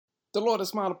The Lord has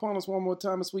smiled upon us one more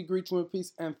time as we greet you in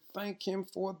peace and thank Him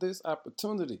for this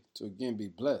opportunity to again be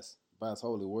blessed by His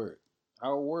holy word.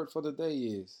 Our word for the day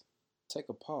is take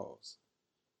a pause.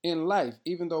 In life,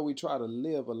 even though we try to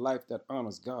live a life that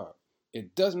honors God,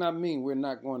 it does not mean we're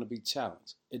not going to be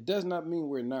challenged. It does not mean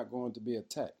we're not going to be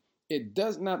attacked. It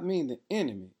does not mean the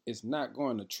enemy is not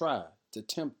going to try to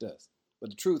tempt us.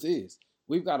 But the truth is,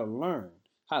 we've got to learn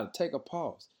how to take a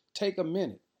pause, take a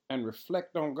minute, and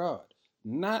reflect on God.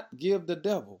 Not give the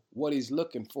devil what he's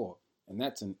looking for, and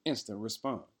that's an instant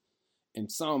response. In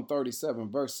Psalm 37,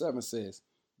 verse 7 says,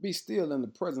 "Be still in the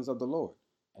presence of the Lord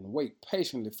and wait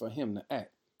patiently for him to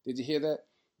act." Did you hear that?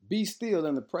 Be still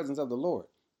in the presence of the Lord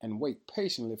and wait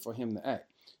patiently for him to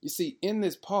act. You see, in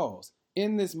this pause,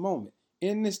 in this moment,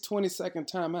 in this 20-second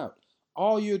timeout,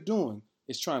 all you're doing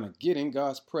is trying to get in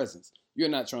God's presence. You're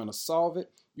not trying to solve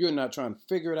it. You're not trying to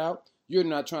figure it out. You're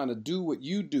not trying to do what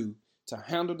you do to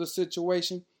handle the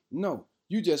situation. No,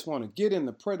 you just want to get in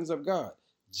the presence of God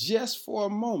just for a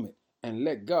moment and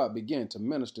let God begin to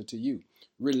minister to you.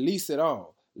 Release it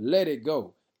all. Let it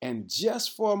go. And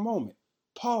just for a moment,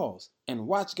 pause and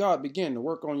watch God begin to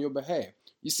work on your behalf.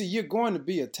 You see, you're going to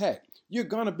be attacked. You're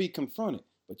going to be confronted,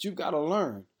 but you've got to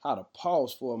learn how to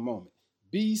pause for a moment.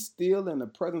 Be still in the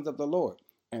presence of the Lord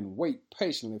and wait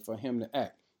patiently for him to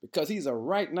act, because he's a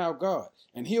right now God,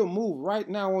 and he'll move right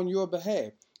now on your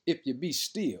behalf if you be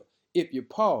still, if you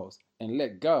pause and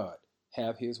let God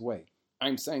have his way.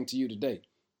 I'm saying to you today,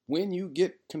 when you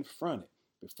get confronted,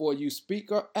 before you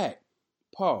speak or act,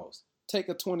 pause, take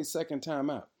a 20-second time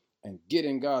out and get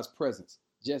in God's presence.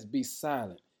 Just be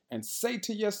silent and say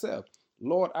to yourself,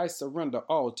 Lord, I surrender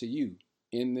all to you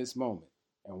in this moment,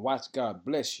 and watch God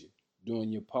bless you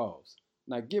during your pause.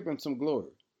 Now give him some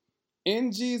glory.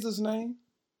 In Jesus' name,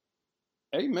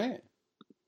 amen.